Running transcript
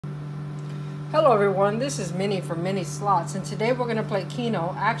Hello everyone, this is Minnie from Mini Slots, and today we're going to play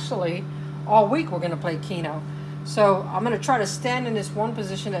Keno. Actually, all week we're going to play Keno. So I'm going to try to stand in this one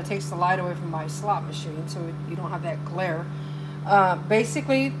position that takes the light away from my slot machine so you don't have that glare.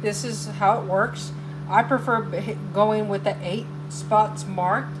 Basically, this is how it works. I prefer going with the 8 spots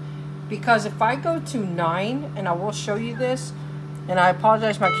marked because if I go to 9, and I will show you this, and I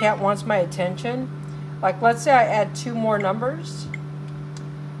apologize, my cat wants my attention. Like, let's say I add 2 more numbers.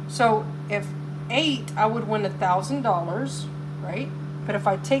 So if 8, I would win $1,000, right? But if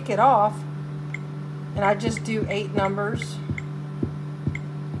I take it off and I just do 8 numbers,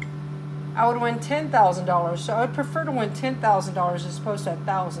 I would win $10,000. So I would prefer to win $10,000 as opposed to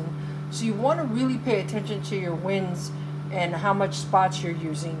 1,000. So you want to really pay attention to your wins and how much spots you're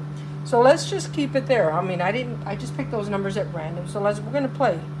using. So let's just keep it there. I mean, I just picked those numbers at random. So we're going to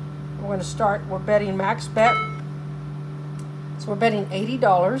play. We're going to start. We're betting max bet. So we're betting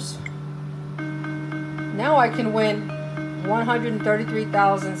 $80. Now I can win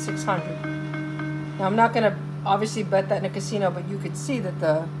 $133,600. Now I'm not going to obviously bet that in a casino, but you could see that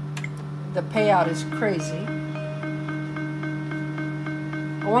the payout is crazy.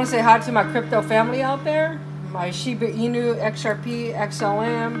 I want to say hi to my crypto family out there. My Shiba Inu, XRP,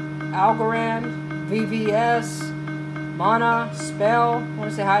 XLM, Algorand, VVS, Mana, Spell. I want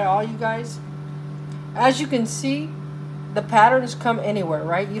to say hi to all you guys. As you can see, the patterns come anywhere,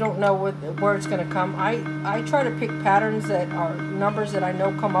 right? You don't know where it's going to come. I try to pick patterns that are numbers that I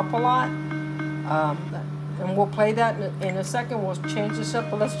know come up a lot. And we'll play that in a second. We'll change this up.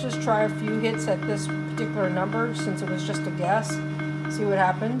 But let's just try a few hits at this particular number since it was just a guess. See what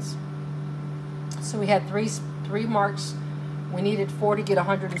happens. So we had three marks. We needed 4 to get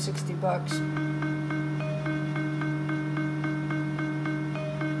 160 bucks.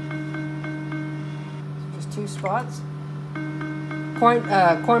 Just 2 spots. Coin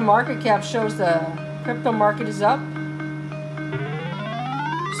market cap shows the crypto market is up.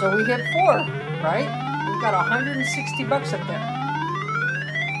 So we hit 4, right? We've got 160 bucks up there.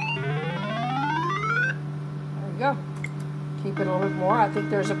 There we go. Keep it a little bit more. I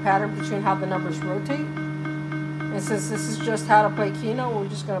think there's a pattern between how the numbers rotate. And since this is just how to play Keno, we're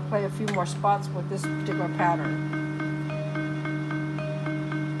just going to play a few more spots with this particular pattern.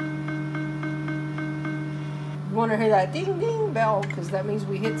 You want to hear that ding ding bell because that means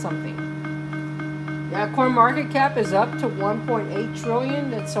we hit something. Yeah, coin market cap is up to 1.8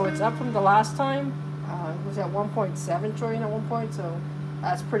 trillion. So it's up from the last time. It was at 1.7 trillion at one point, so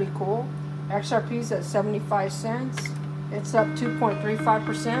that's pretty cool. XRP is at 75 cents. It's up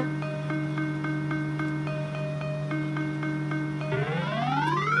 2.35%.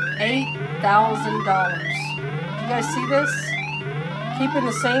 $8,000. You guys see this? Keeping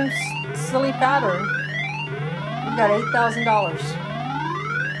the same silly pattern. We got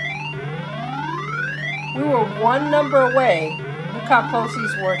 $8,000. We were 1 number away. Look how close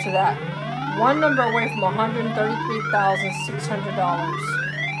these were to that. 1 number away from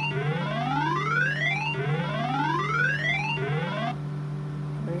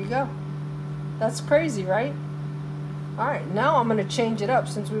 $133,600. There you go. That's crazy, right? Alright, now I'm going to change it up.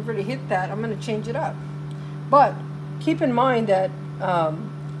 Since we've already hit that, I'm going to change it up. But keep in mind that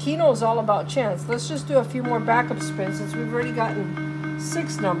Keno is all about chance. Let's just do a few more backup spins since we've already gotten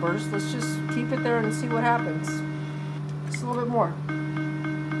 6 numbers. Let's just keep it there and see what happens. Just a little bit more.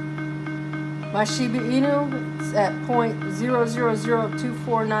 My Shiba Inu is at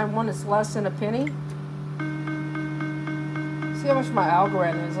 0.0002491. It's less than a penny. See how much my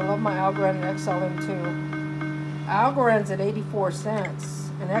Algorand is. I love my Algorand and XLM too. Algorand's at 84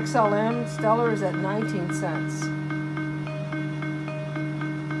 cents. And XLM Stellar is at 19 cents.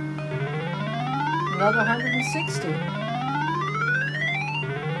 Another 160. There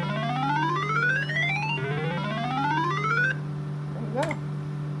we go.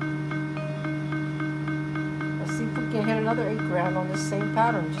 Let's see if we can hit another 8 grand on this same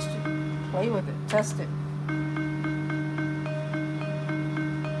pattern. Just to play with it, test it.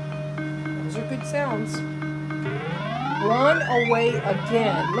 Those are good sounds. 1 away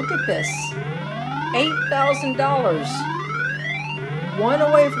again. Look at this. $8,000. 1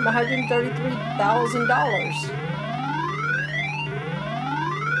 away from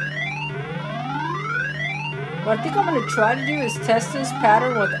 $133,000. What I think I'm going to try to do is test this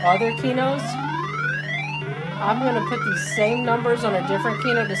pattern with other Kenos. I'm going to put these same numbers on a different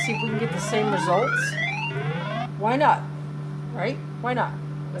Keno to see if we can get the same results. Why not? Right? Why not?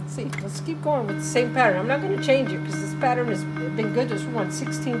 Let's see. Let's keep going with the same pattern. I'm not going to change it because this pattern has been good. This won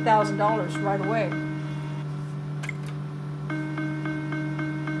 $16,000 right away.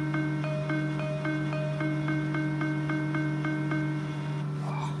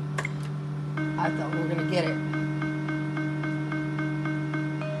 I thought we were going to get it.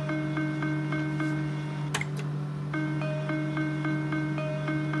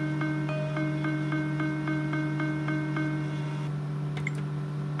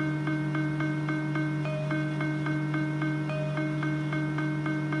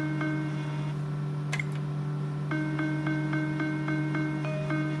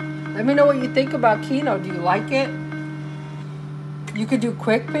 Let me know what you think about Keno. Do you like it? You could do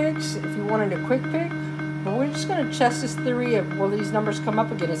quick picks if you wanted a quick pick. But we're just going to test this theory of, will these numbers come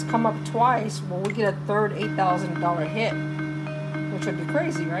up again? It's come up twice. Will we get a third $8,000 hit? Which would be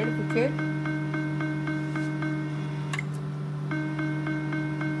crazy, right? If we could.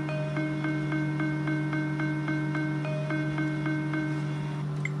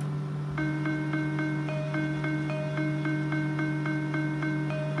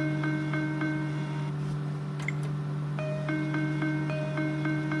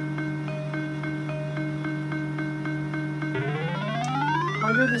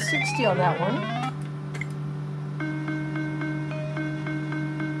 $160 on that one.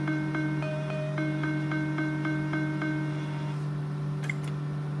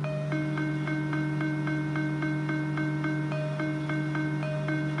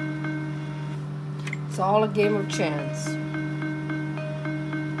 It's all a game of chance.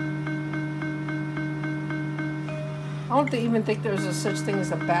 I don't even think there's a such thing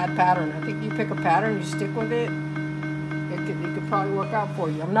as a bad pattern. I think you pick a pattern, you stick with it. It could probably work out for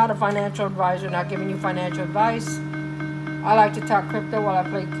you. I'm not a financial advisor, not giving you financial advice. I like to talk crypto while I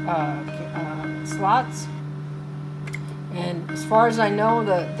play slots. And as far as I know,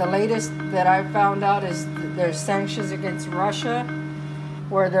 the latest that I found out is there's sanctions against Russia,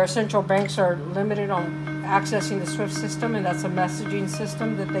 where their central banks are limited on accessing the SWIFT system, and that's a messaging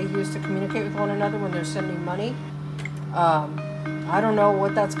system that they use to communicate with one another when they're sending money. I don't know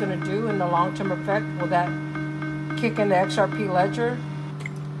what that's going to do in the long-term effect. Will that kick in the XRP ledger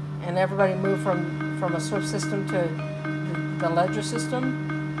and everybody move from a SWIFT system to the ledger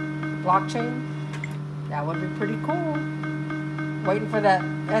system, blockchain? That would be pretty cool. Waiting for that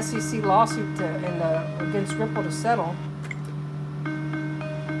SEC lawsuit against Ripple to settle.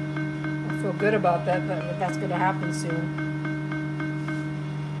 I feel good about that, but that's going to happen soon.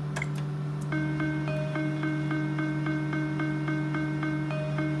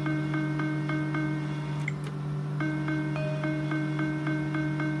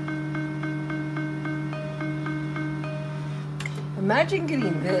 Imagine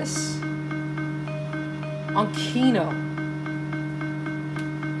getting this on Keno.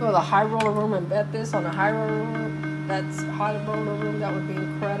 Go to the high roller room and bet this on a high roller room. That's high roller room. That would be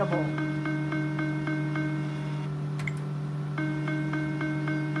incredible.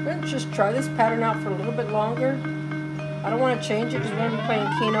 Let's just try this pattern out for a little bit longer. I don't want to change it because we're going to be playing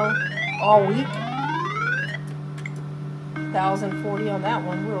Keno all week. 1,040 on that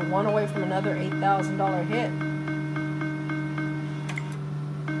one. We were one away from another $8,000 hit.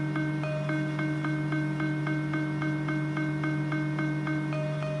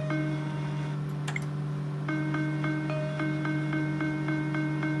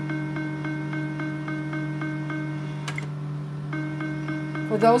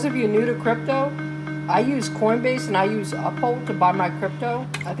 For those of you new to crypto, I use Coinbase and I use Uphold to buy my crypto.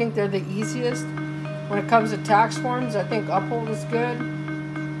 I think they're the easiest. When it comes to tax forms, I think Uphold is good.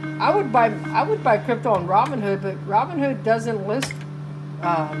 I would buy crypto on Robinhood, but Robinhood doesn't list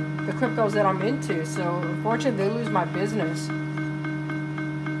the cryptos that I'm into, so unfortunately they lose my business.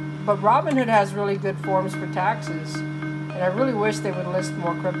 But Robinhood has really good forms for taxes, and I really wish they would list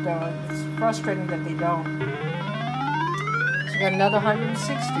more crypto. It's frustrating that they don't. Got another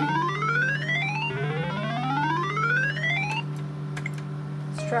 160.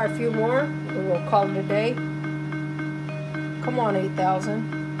 Let's try a few more and we'll call it a day. Come on,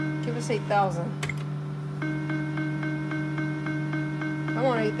 8,000. Give us 8,000. Come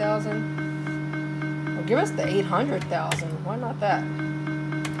on, 8,000. Well, give us the 800,000. Why not that?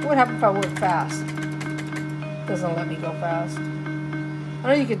 What would happen if I went fast? Doesn't let me go fast. I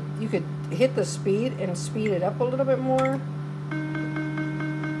know you could hit the speed and speed it up a little bit more.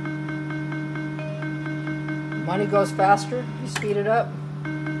 Money goes faster, you speed it up.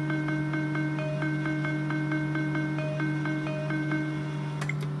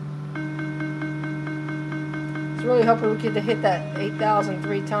 I was really hoping we could hit that 8,000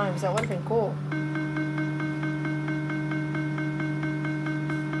 3 times. That would have been cool.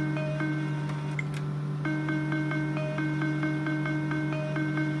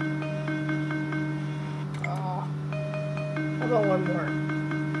 Oh, how about one more?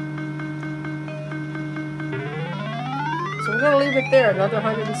 So we're going to leave it there, another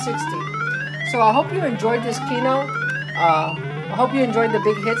 160. So I hope you enjoyed this Keno. I hope you enjoyed the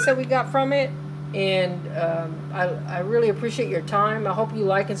big hits that we got from it. And I really appreciate your time. I hope you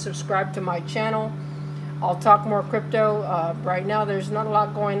like and subscribe to my channel. I'll talk more crypto. Right now there's not a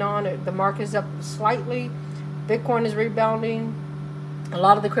lot going on. The market is up slightly. Bitcoin is rebounding. A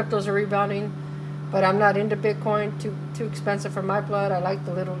lot of the cryptos are rebounding. But I'm not into Bitcoin. Too expensive for my blood. I like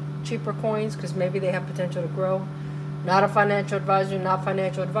the little cheaper coins because maybe they have potential to grow. Not a financial advisor, not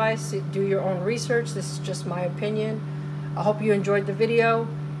financial advice. Do your own research. This is just my opinion. I hope you enjoyed the video.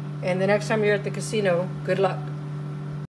 And the next time you're at the casino, good luck.